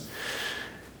conference.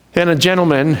 And a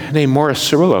gentleman named Morris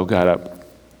Cerullo got up,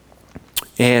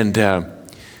 and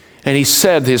he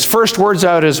said his first words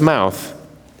out of his mouth,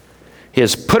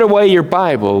 is put away your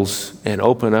Bibles and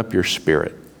open up your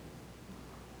spirit.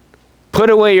 Put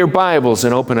away your Bibles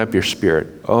and open up your spirit.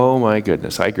 Oh my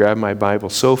goodness, I grabbed my Bible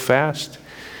so fast.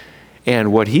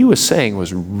 And what he was saying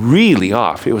was really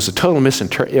off. It was a total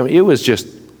misinterpretation. It was just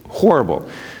horrible.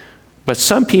 But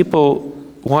some people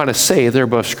want to say they're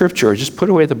above Scripture, or just put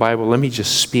away the Bible. Let me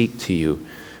just speak to you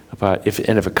about if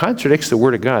it contradicts the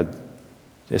Word of God,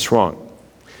 it's wrong.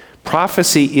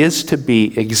 Prophecy is to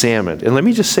be examined. And let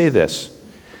me just say this.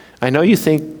 I know you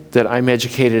think that I'm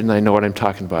educated and I know what I'm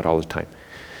talking about all the time.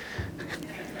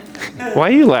 Why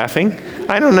are you laughing?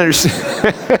 I don't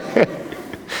understand.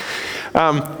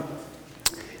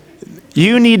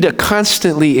 You need to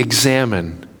constantly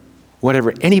examine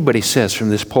whatever anybody says from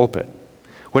this pulpit.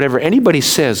 Whatever anybody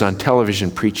says on television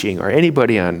preaching or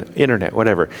anybody on internet,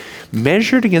 whatever.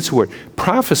 Measure it against the Word.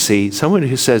 Prophecy, someone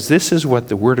who says this is what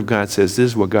the Word of God says,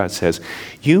 this is what God says.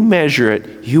 You measure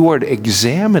it, you are to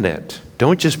examine it.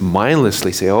 Don't just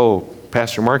mindlessly say, oh,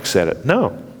 Pastor Mark said it.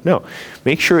 No.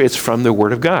 Make sure it's from the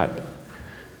Word of God.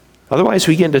 Otherwise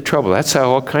we get into trouble. That's how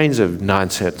all kinds of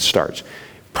nonsense starts.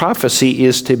 Prophecy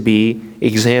is to be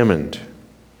examined.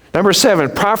 Number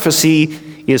 7, prophecy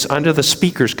is under the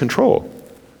speaker's control.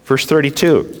 Verse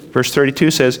 32. Verse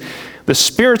 32 says, the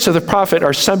spirits of the prophet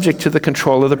are subject to the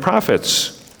control of the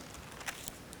prophets.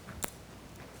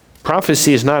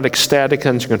 Prophecy is not ecstatic,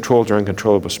 uncontrolled, or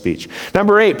uncontrollable speech.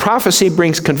 Number 8, prophecy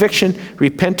brings conviction,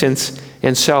 repentance,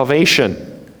 and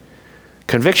salvation.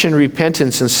 Conviction,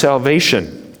 repentance, and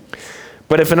salvation.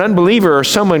 But if an unbeliever or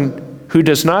someone who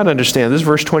does not understand, this is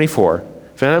verse 24,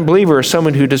 if an unbeliever or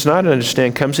someone who does not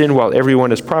understand comes in while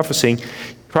everyone is prophesying,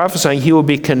 he will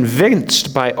be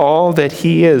convinced by all that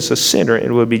he is a sinner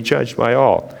and will be judged by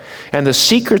all. And the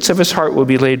secrets of his heart will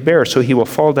be laid bare, so he will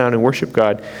fall down and worship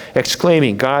God,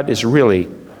 exclaiming, God is really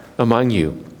among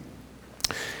you.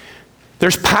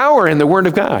 There's power in the Word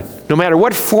of God, no matter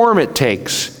what form it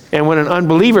takes. And when an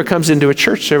unbeliever comes into a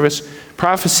church service,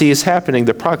 prophecy is happening,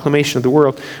 the proclamation of the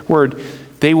word,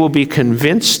 they will be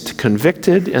convinced,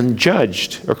 convicted, and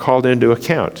judged or called into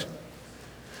account.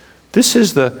 This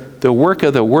is the work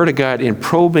of the Word of God in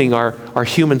probing our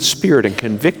human spirit and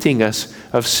convicting us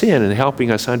of sin and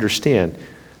helping us understand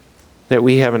that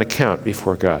we have an account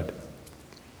before God.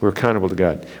 We're accountable to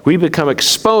God. We become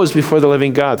exposed before the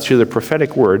living God through the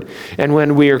prophetic word, and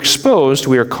when we are exposed,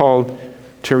 we are called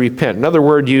to repent. Another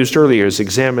word used earlier is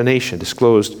examination,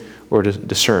 disclosed or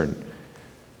discern.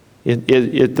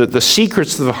 The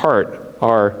secrets of the heart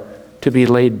are to be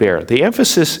laid bare. The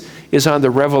emphasis is on the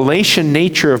revelation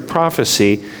nature of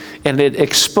prophecy, and it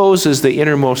exposes the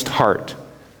innermost heart.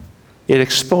 It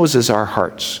exposes our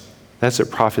hearts. That's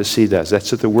what prophecy does.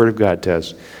 That's what the Word of God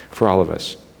does for all of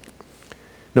us.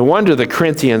 No wonder the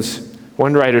Corinthians,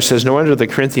 one writer says, no wonder the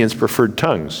Corinthians preferred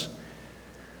tongues.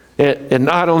 It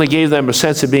not only gave them a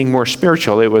sense of being more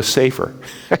spiritual, it was safer.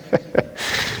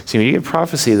 See, when you get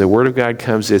prophecy, the Word of God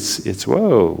comes, it's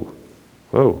whoa.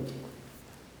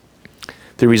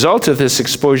 The result of this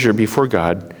exposure before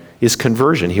God is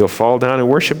conversion. He'll fall down and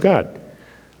worship God.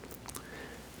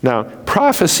 Now,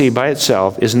 prophecy by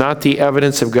itself is not the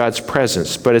evidence of God's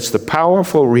presence, but it's the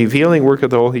powerful, revealing work of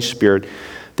the Holy Spirit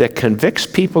that convicts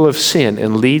people of sin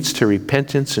and leads to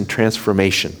repentance and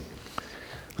transformation.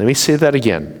 Let me say that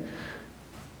again.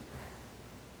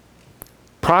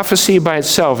 Prophecy by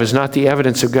itself is not the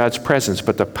evidence of God's presence,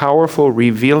 but the powerful,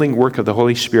 revealing work of the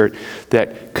Holy Spirit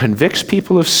that convicts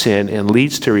people of sin and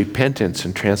leads to repentance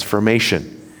and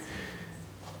transformation.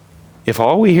 If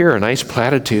all we hear are nice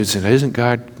platitudes and isn't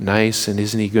God nice and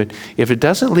isn't He good, if it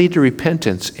doesn't lead to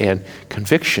repentance and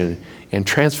conviction and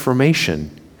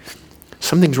transformation,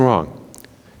 something's wrong.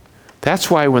 That's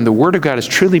why when the Word of God is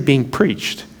truly being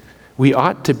preached, we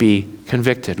ought to be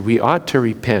convicted. We ought to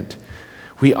repent.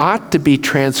 We ought to be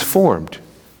transformed.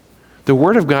 The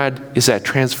Word of God is that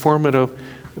transformative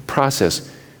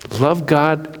process. Love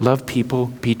God, love people,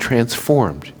 be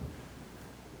transformed.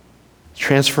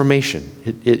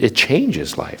 Transformation. It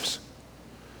changes lives.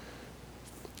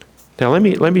 Now let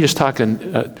me just talk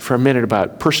for a minute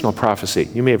about personal prophecy.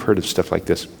 You may have heard of stuff like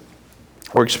this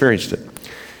or experienced it.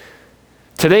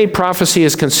 Today, prophecy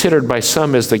is considered by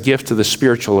some as the gift of the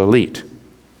spiritual elite.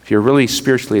 If you're really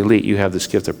spiritually elite, you have this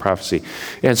gift of prophecy.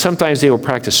 And sometimes they will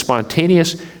practice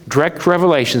spontaneous, direct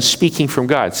revelation speaking from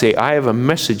God. Say, I have a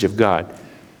message of God,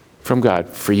 from God,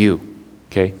 for you.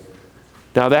 Okay?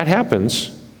 Now that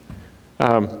happens.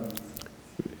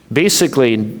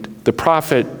 Basically, the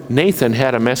prophet Nathan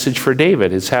had a message for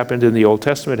David. It's happened in the Old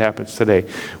Testament, it happens today,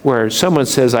 where someone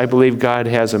says, I believe God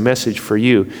has a message for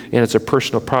you, and it's a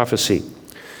personal prophecy.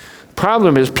 The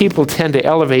problem is people tend to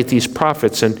elevate these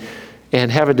prophets and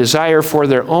and have a desire for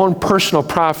their own personal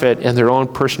profit and their own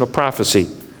personal prophecy.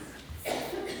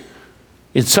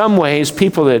 In some ways,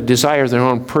 people that desire their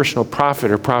own personal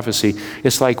profit or prophecy,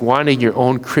 it's like wanting your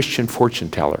own Christian fortune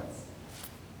teller.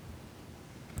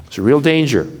 It's a real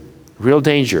danger, real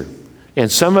danger. And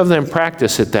some of them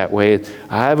practice it that way.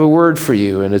 I have a word for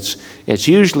you, and it's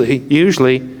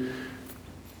usually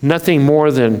nothing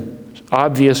more than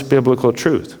obvious biblical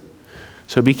truth.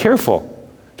 So be careful.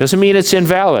 Doesn't mean it's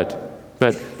invalid,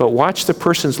 but watch the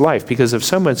person's life, because if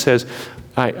someone says,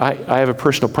 I have a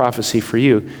personal prophecy for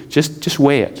you, just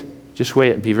weigh it. Just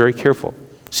weigh it and be very careful.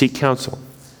 Seek counsel.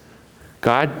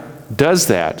 God does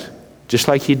that, just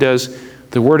like he does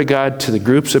the Word of God to the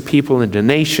groups of people and to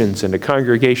nations and to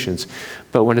congregations.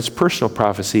 But when it's personal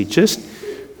prophecy, just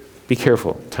be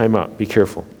careful. Time out. Be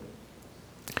careful.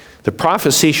 The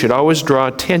prophecy should always draw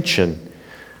attention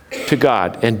to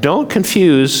God. And don't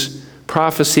confuse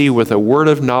prophecy with a word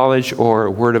of knowledge or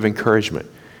a word of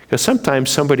encouragement. Because sometimes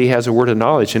somebody has a word of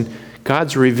knowledge and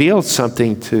God's revealed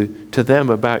something to them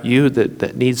about you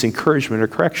that needs encouragement or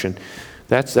correction.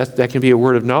 That can be a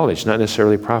word of knowledge, not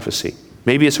necessarily prophecy.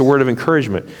 Maybe it's a word of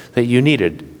encouragement that you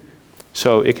needed.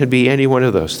 So it can be any one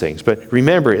of those things. But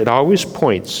remember, it always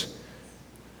points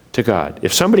to God.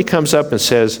 If somebody comes up and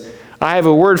says, I have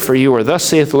a word for you, or thus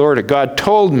saith the Lord, or God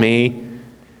told me,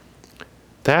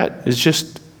 that is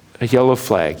just a yellow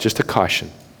flag, just a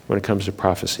caution when it comes to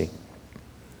prophecy.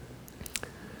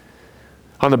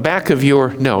 On the back of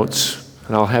your notes,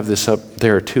 and I'll have this up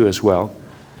there too as well,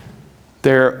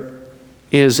 there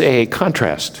is a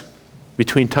contrast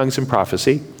between tongues and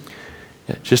prophecy.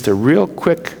 Just a real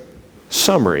quick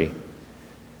summary.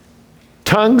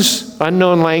 Tongues,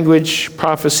 unknown language.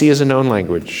 Prophecy is a known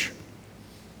language.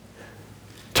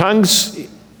 Tongues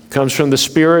comes from the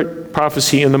Spirit,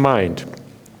 prophecy in the mind.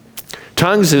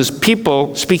 Tongues is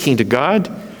people speaking to God.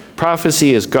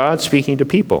 Prophecy is God speaking to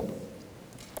people.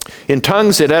 In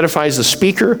tongues, it edifies the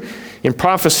speaker. In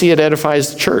prophecy, it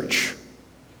edifies the church.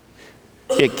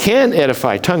 It can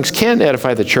edify, tongues can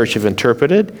edify the church if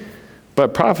interpreted,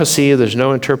 but prophecy, there's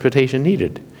no interpretation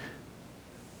needed.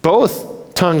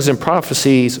 Both tongues and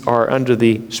prophecies are under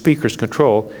the speaker's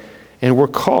control, and we're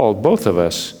called, both of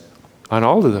us, on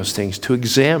all of those things to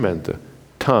examine the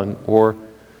tongue or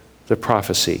the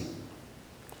prophecy.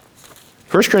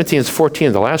 1 Corinthians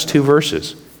 14, the last two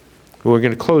verses, we're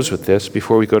going to close with this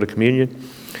before we go to communion,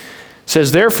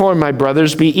 says, therefore, my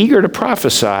brothers, be eager to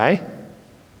prophesy,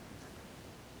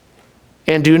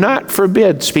 and do not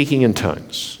forbid speaking in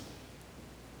tongues.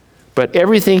 But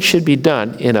everything should be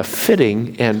done in a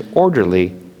fitting and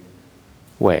orderly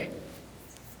way.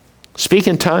 Speak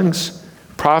in tongues,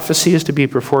 prophecy is to be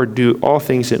performed, do all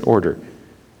things in order.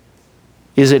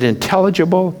 Is it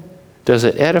intelligible? Does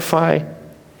it edify?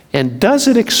 And does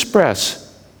it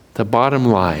express the bottom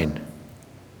line?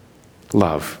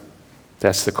 Love.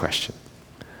 That's the question.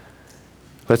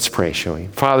 Let's pray, shall we?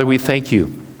 Father, we thank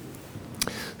you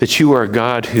that you are a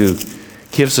God who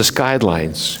gives us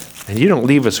guidelines, and you don't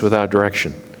leave us without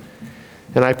direction.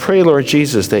 And I pray, Lord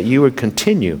Jesus, that you would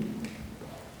continue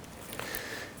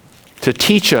to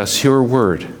teach us your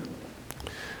word.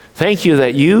 Thank you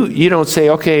that you don't say,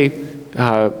 okay,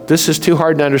 this is too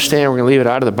hard to understand, we're going to leave it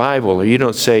out of the Bible. Or you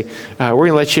don't say, we're going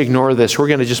to let you ignore this, we're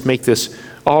going to just make this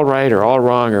all right or all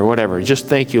wrong or whatever. Just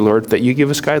thank you, Lord, that you give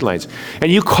us guidelines.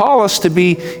 And you call us to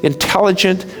be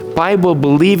intelligent,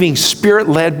 Bible-believing,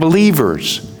 Spirit-led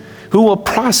believers who will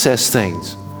process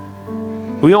things.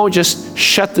 We won't just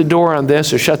shut the door on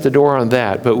this or shut the door on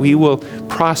that, but we will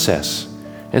process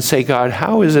and say, God,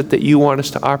 how is it that you want us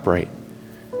to operate?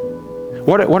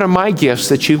 What are my gifts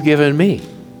that you've given me?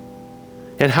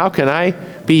 And how can I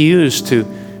be used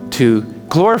to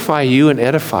glorify you and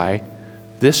edify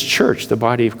this church, the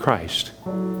body of Christ?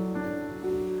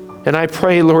 And I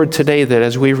pray, Lord, today that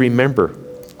as we remember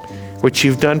what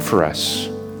you've done for us,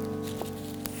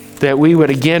 that we would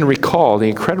again recall the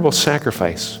incredible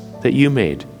sacrifice that you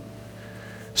made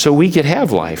so we could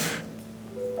have life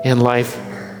and life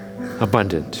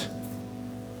abundant.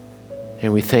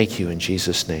 And we thank you in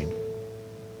Jesus' name.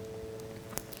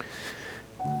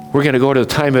 We're going to go to the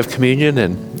time of communion,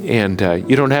 and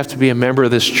you don't have to be a member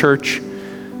of this church.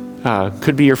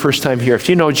 Could be your first time here. If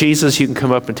you know Jesus, you can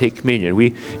come up and take communion.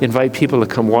 We invite people to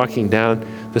come walking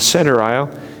down the center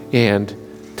aisle and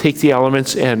take the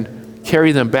elements and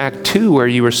carry them back to where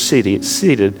you were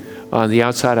seated on the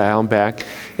outside aisle and back,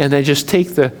 and then just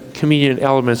take the communion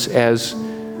elements as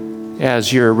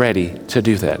you're ready to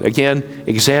do that. Again,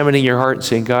 examining your heart and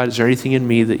saying, God, is there anything in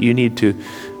me that you need to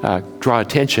draw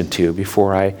attention to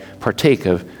before I partake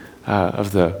of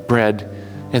the bread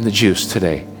and the juice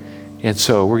today? And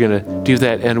so we're going to do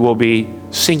that, and we'll be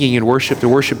singing in worship. The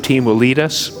worship team will lead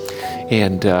us,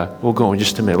 and we'll go in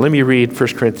just a minute. Let me read 1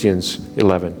 Corinthians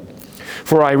 11.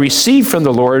 For I received from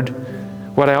the Lord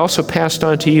what I also passed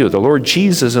on to you. The Lord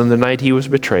Jesus, on the night he was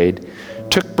betrayed,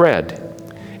 took bread,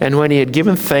 and when he had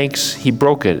given thanks, he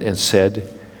broke it and said,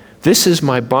 "This is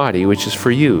my body, which is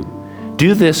for you.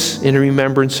 Do this in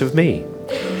remembrance of me."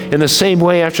 In the same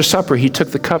way, after supper, he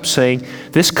took the cup, saying,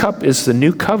 "This cup is the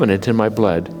new covenant in my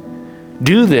blood.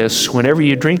 Do this whenever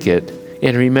you drink it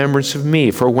in remembrance of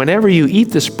me. For whenever you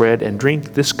eat this bread and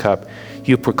drink this cup,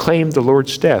 you proclaim the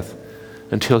Lord's death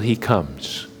until he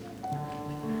comes."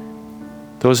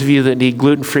 Those of you that need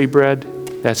gluten-free bread,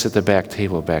 that's at the back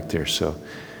table back there. So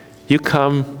you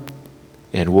come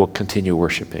and we'll continue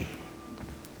worshiping.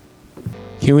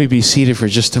 Can we be seated for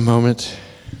just a moment?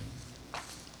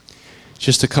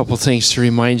 Just a couple things to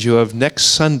remind you of. Next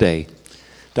Sunday,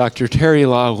 Dr. Terry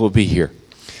Law will be here.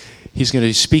 He's going to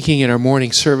be speaking in our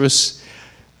morning service.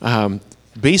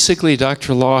 Basically,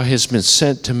 Dr. Law has been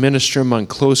sent to minister among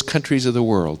closed countries of the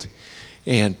world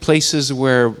and places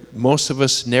where most of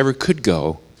us never could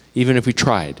go, even if we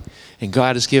tried. And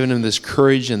God has given him this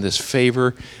courage and this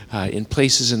favor in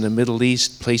places in the Middle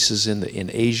East, places in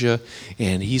Asia,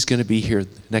 and he's going to be here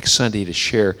next Sunday to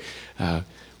share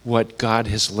what God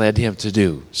has led him to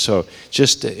do. So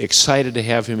just excited to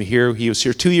have him here. He was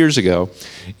here 2 years ago,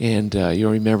 and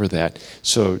you'll remember that.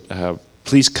 So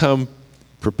please come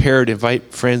prepared.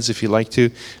 Invite friends if you'd like to.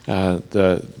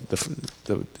 The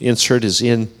insert is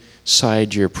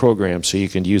inside your program, so you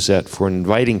can use that for an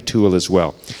inviting tool as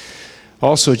well.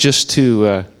 Also, just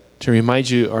to remind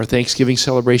you, our Thanksgiving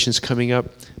celebration is coming up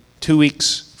 2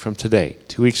 weeks from today.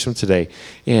 2 weeks from today,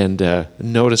 and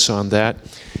notice on that.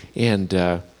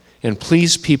 And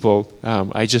please, people,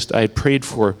 I prayed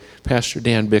for Pastor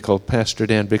Dan Bickle. Pastor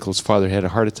Dan Bickle's father had a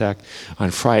heart attack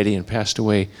on Friday and passed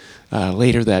away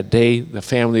later that day. The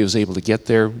family was able to get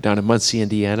there down in Muncie,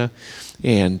 Indiana,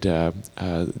 and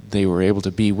they were able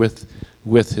to be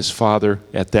with his father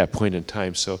at that point in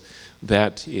time. So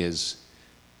that is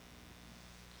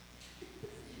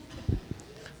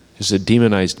a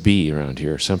demonized bee around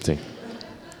here or something.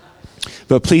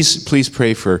 But please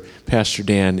pray for Pastor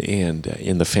Dan and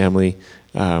in the family.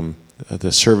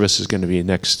 The service is going to be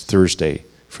next Thursday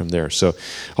from there. So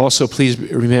also please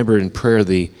remember in prayer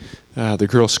the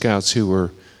Girl Scouts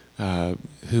who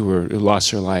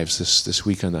lost their lives this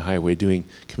week on the highway doing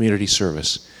community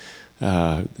service.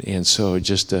 And so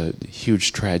just a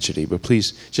huge tragedy. But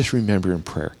please just remember in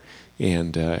prayer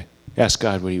and ask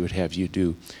God what he would have you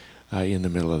do in the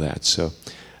middle of that. So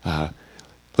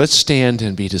let's stand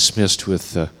and be dismissed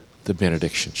with the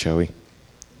benediction, shall we?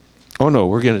 Oh no,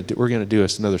 we're gonna do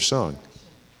us another song.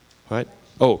 What?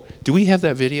 Oh, do we have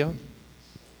that video?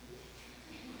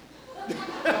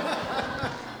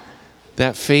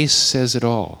 That face says it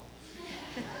all.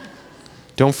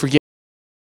 Don't forget.